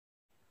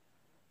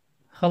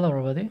Hello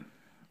everybody,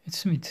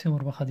 it's me Timur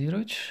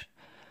Baxodirovich.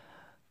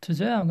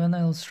 Today I'm gonna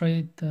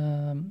illustrate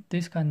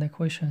these kind of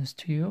questions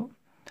to you.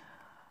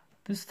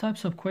 These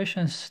types of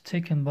questions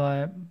taken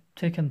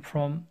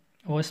from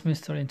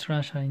Westminster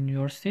International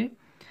University,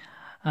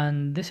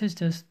 and this is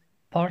just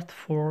part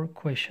 4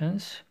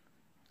 questions,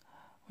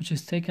 which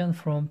is taken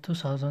from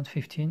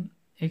 2015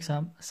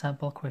 exam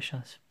sample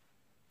questions.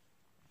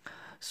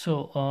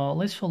 So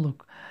let's have a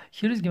look.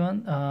 Here is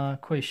given a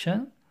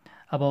question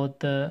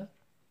about the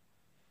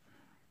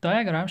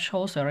diagram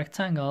shows a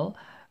rectangle,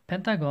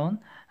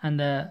 pentagon,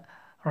 and a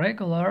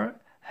regular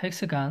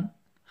hexagon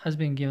has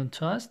been given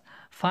to us.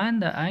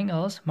 Find the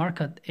angles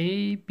marked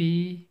A,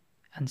 B,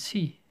 and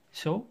C.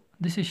 So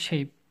this is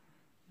shape.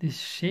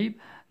 This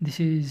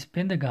is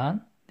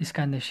pentagon. This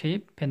kind of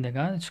shape,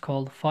 pentagon, it's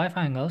called 5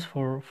 angles.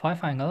 For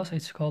 5 angles,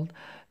 it's called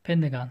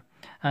pentagon.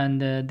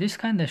 And this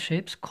kind of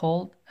shapes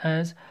called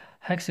as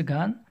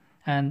hexagon,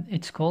 and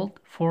it's called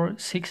for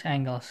 6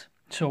 angles.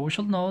 So we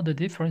should know the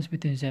difference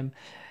between them.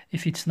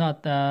 If it's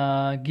not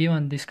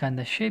given this kind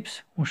of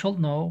shapes, we should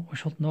know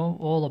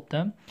all of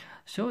them.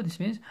 So this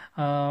means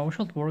we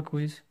should work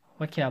with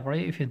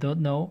vocabulary. If you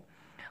don't know,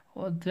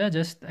 well, they're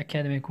just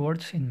academic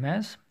words in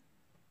math.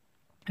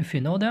 If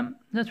you know them,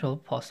 that will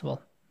be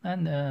possible,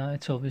 and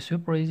it will be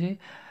super easy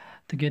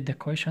to get the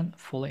question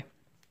fully.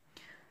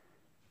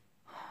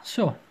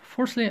 So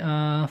firstly,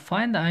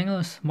 find the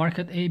angles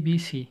marked A, B,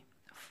 C.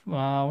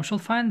 We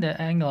should find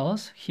the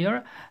angles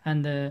here,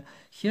 and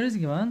here is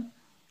given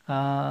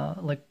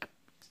like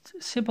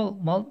simple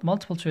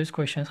multiple choice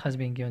questions has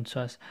been given to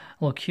us.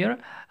 Look here,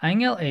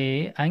 angle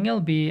A, angle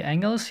B,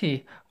 angle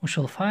C. We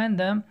shall find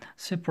them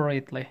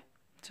separately.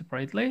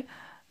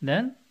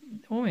 Then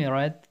we may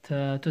write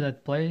to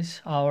that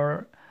place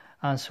our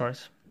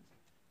answers.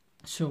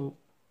 So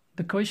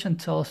the question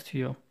tells to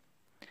you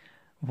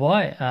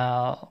why.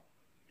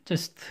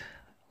 Just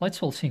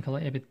let's all think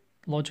a bit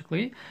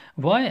logically.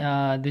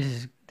 Why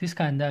this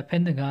kind of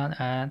pentagon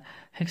and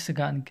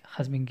hexagon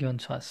has been given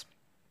to us.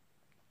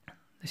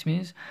 This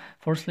means,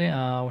 firstly,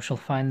 we shall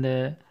find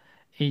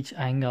each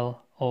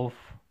angle of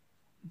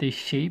this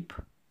shape.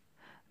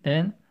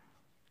 Then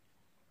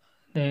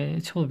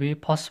it will be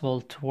possible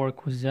to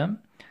work with them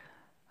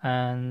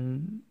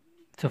and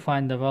to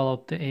find the value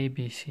of the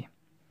ABC.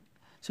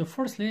 So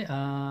firstly,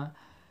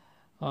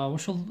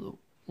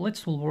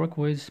 let's work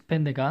with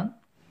pentagon.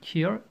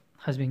 Here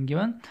has been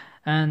given,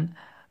 and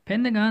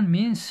pentagon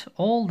means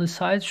all the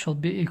sides should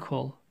be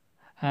equal,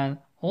 and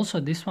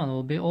also this one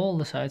will be all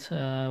the sides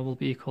will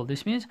be equal.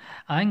 This means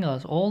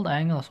all the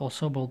angles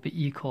also will be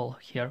equal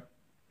here.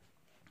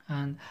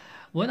 And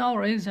when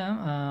our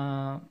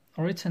exam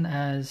written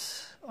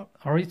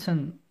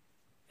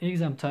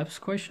exam types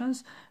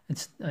questions,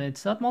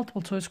 it's not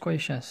multiple choice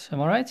questions,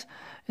 am I right?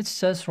 It's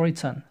just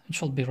written. It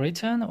should be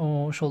written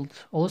or should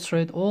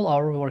illustrate all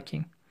our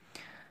working.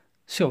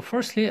 So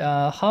firstly,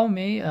 how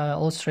may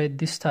illustrate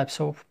these types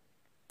of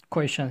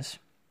questions?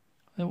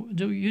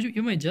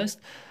 You may just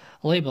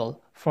label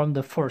from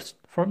the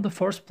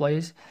first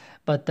place,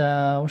 but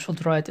we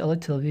should write a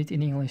little bit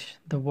in English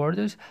the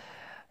words.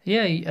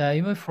 Yeah,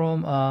 you may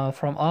from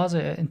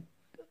other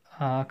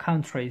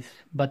countries,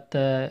 but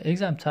the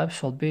exam type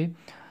should be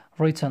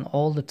written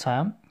all the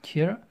time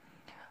here.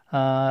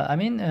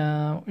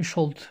 You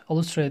should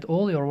illustrate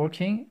all your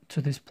working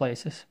to these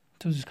places,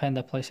 to these kind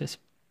of places.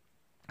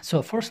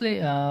 So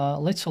firstly,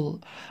 let's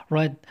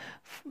write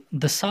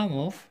the sum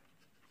of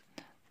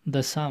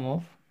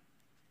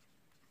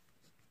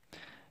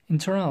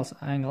internal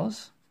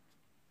angles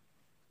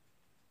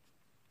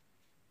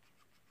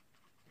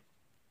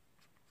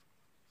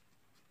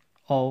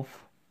of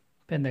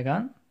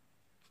pentagon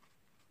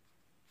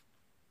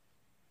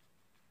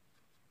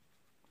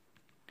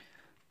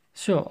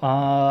so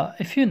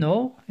if you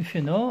know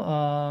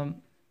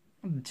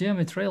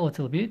geometry a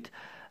little bit,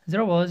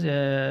 there was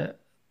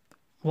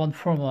one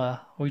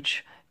formula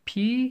which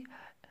P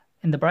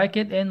in the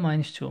bracket n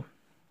minus 2.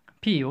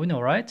 P, we know,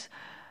 right?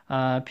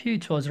 P,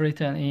 it was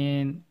written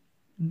in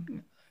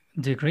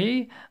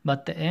degree,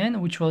 but the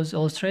n, which was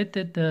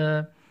illustrated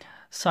the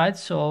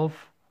sides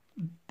of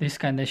this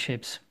kind of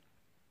shapes.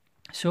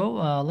 So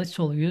let's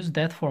all use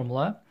that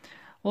formula,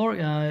 or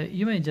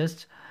you may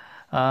just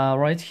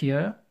write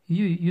here.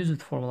 You use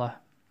it formula.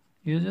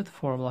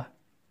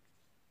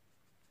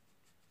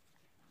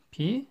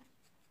 P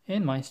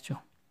n minus 2.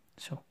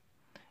 So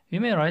you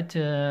may write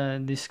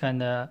this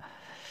kind of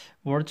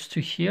words to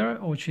here,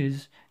 which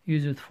is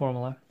use it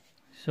formula.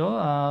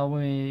 So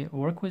we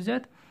work with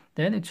that.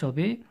 Then it will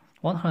be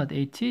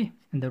 180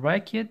 in the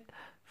bracket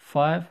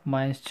 5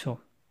 minus 2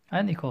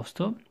 and equals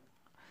to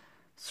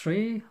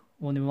 3.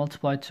 When you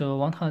multiply to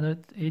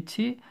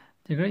 180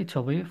 degree, it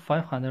will be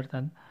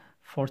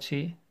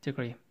 540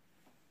 degree,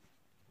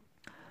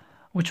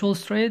 which will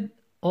illustrate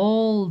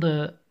all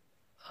the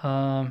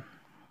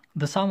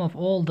sum of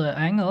all the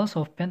angles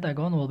of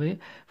pentagon will be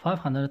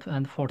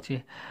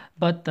 540.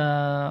 But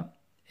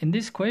in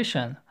this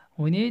question,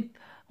 we need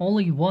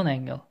only one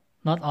angle,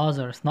 not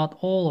others, not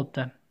all of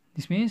them.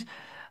 This means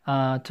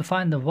to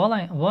find the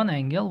one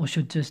angle, we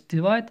should just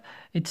divide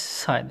its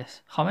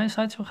sides. How many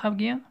sides we have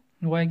given?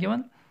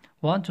 1,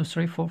 2,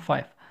 3, 4,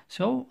 5.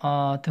 So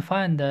to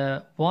find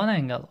the one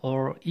angle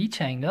or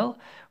each angle,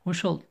 we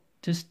should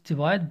just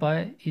divide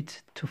by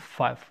it to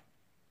 5.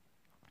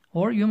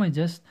 Or you may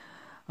just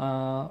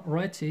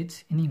write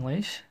it in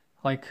English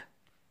like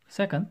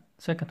second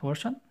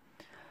version.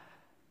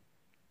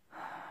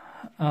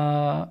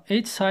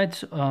 Each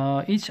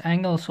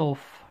angles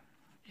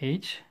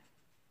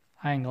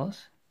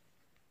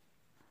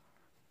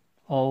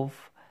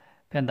of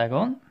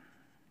pentagon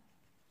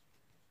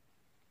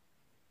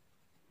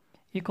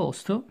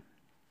equals to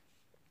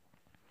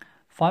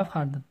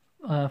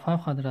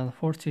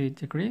 540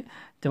 degree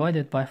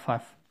divided by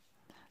 5.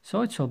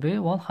 So it will be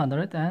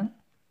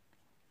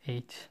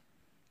 108.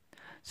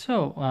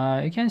 So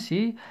you can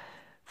see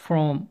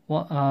from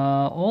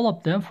all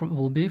of them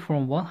will be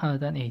from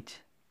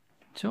 108.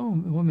 So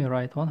when we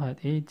write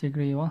 108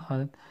 degree,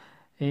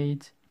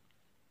 108.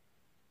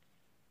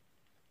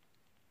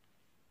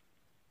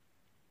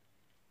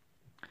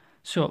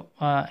 So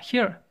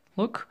here,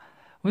 look,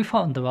 we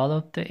found the value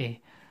of the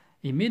A.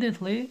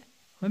 Immediately,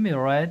 when we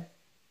write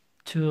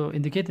to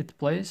indicate its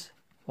place,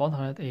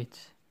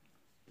 108.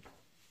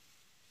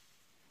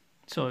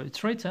 So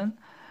it's written.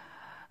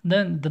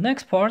 Then the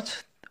next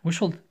part, we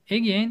should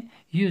again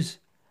use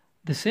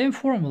the same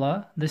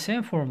formula, the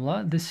same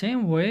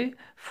way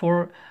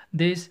for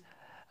this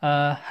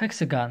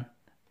hexagon.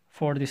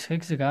 For this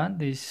hexagon,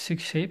 these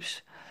 6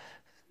 shapes,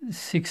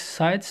 6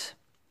 sides,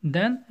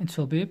 then it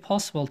will be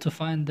possible to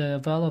find the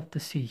value of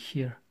the C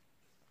here.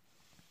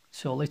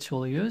 So let's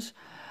use,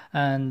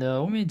 and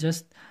let me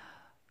just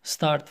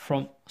start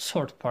from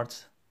short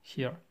parts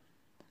here.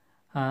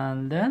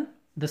 And then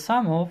the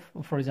sum of,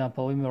 for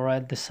example, we may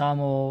write the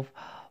sum of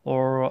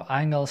or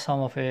angle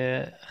sum of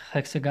a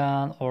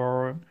hexagon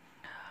or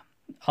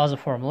other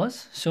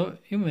formulas. So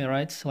you may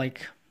write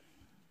like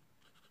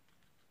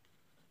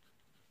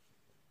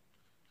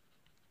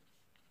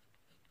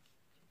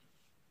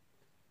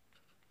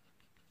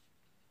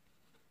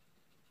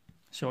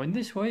so in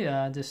this way,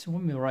 just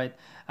when we write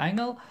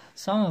angle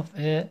sum of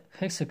a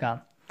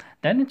hexagon,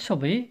 then it shall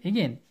be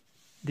again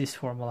this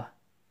formula,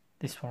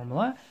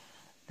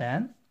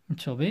 then it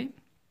shall be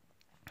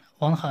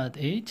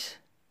 108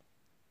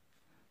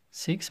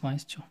 6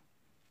 minus 2.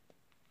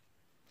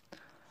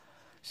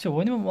 So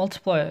when you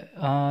multiply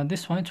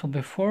this one, it will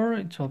be 4,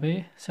 it will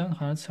be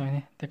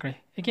 770 degree.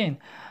 Again,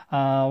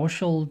 we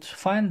should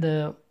find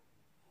the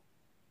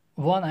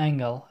one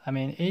angle, I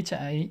mean each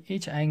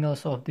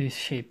angles of this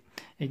shape.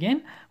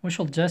 Again, we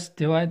should just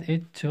divide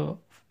it to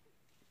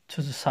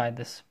the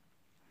sides.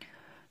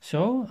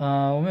 So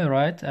when we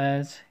write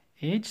as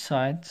each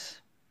of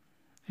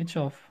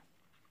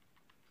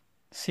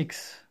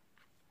 6,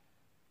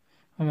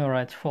 when we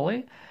write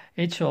fully,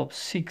 each of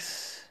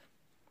 6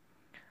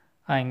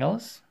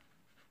 angles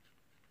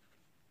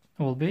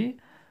will be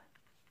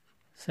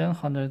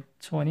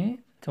 720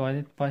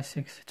 divided by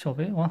 6. It will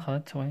be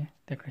 120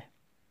 degree.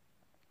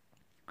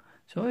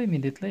 So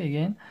immediately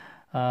again,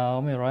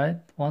 when we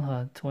write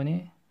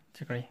 120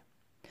 degree.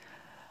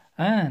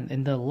 And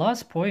in the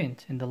last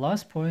point,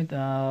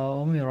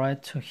 when we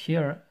write to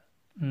here,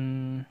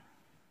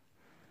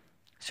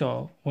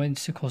 so when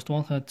it's equals to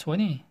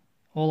 120,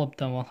 all of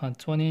them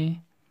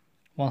 120,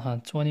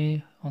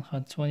 120,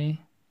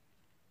 120.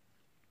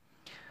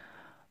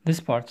 This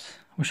part,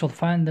 we should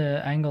find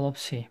the angle of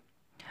C.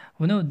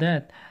 We know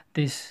that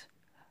these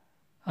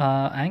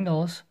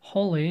angles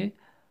wholly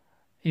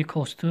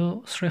equals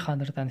to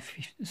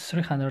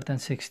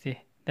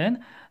 360.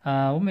 Then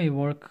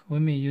we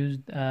may use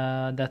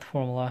that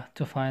formula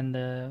to find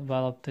the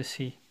value of the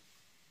C.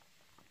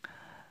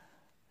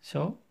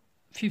 So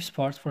fifth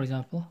part, for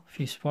example,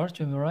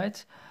 when we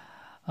write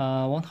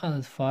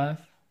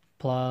 105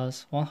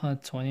 plus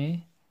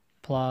 120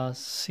 plus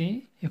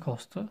C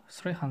equals to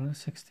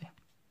 360.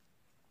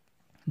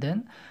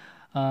 Then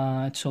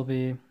it shall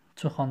be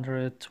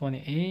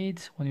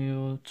 228. When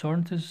you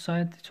turn to the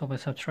side, it shall be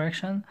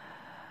subtraction.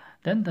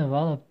 Then the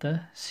value of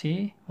the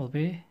C will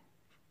be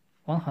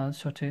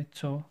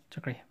 132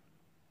 degree.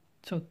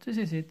 So this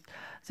is it.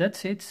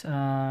 That's it.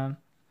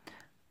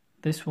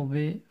 This will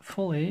be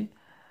fully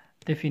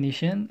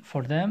definition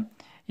for them.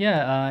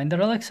 Yeah, in the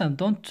real exam,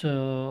 don't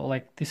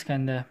like this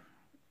kind of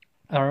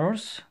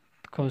errors,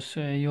 because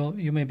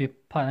you may be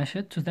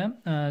punished to them.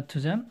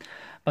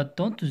 But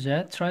don't do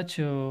that. Try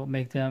to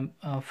make them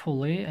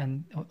fully,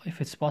 and if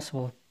it's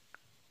possible,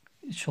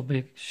 it should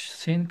be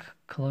seen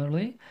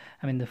clearly.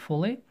 I mean the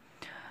fully.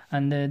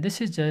 And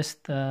this is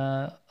just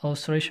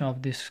illustration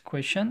of this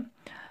question.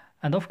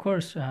 And of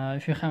course,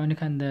 if you have any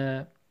kind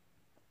of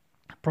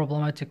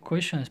problematic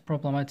questions,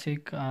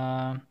 problematic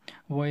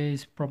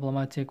ways,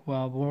 problematic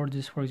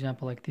words, for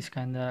example, like this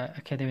kind of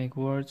academic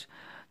words,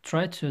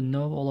 try to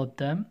know all of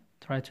them.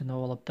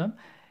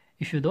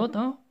 If you don't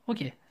know,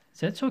 okay,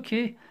 that's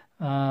okay.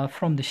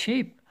 From the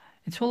shape,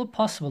 it's all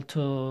possible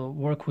to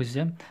work with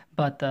them.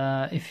 But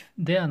if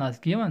they are not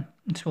given,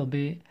 it will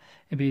be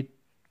a bit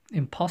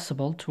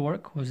impossible to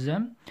work with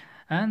them.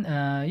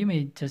 and you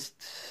may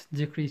just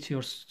decrease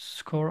your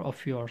score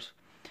of yours,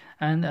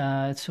 and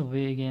it will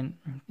be again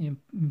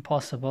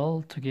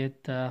impossible to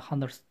get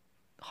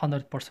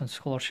 100%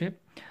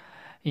 scholarship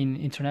in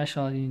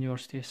international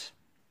universities.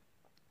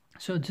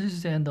 So this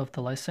is the end of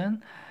the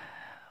lesson.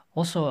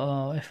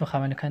 Also, if you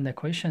have any kind of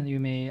question, you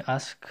may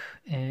ask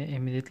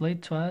immediately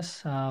to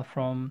us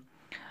from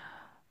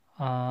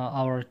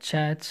our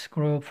chat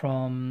group,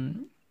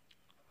 from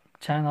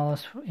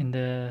channels in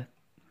the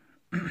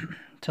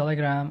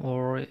Telegram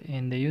or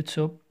in the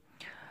YouTube.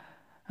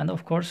 And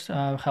of course, we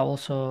have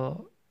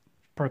also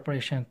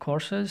preparation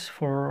courses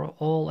for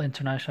all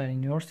international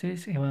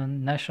universities,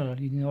 even national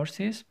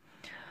universities.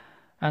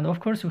 And of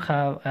course, we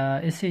have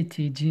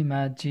SAT,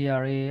 GMAT,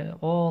 GRE,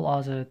 all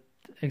other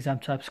exam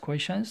types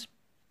questions,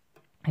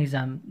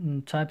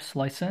 exam types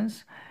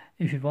license.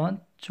 If you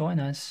want, join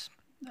us.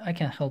 I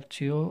can help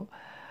you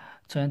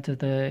to enter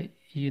the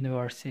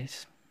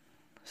universities.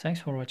 Thanks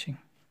for watching.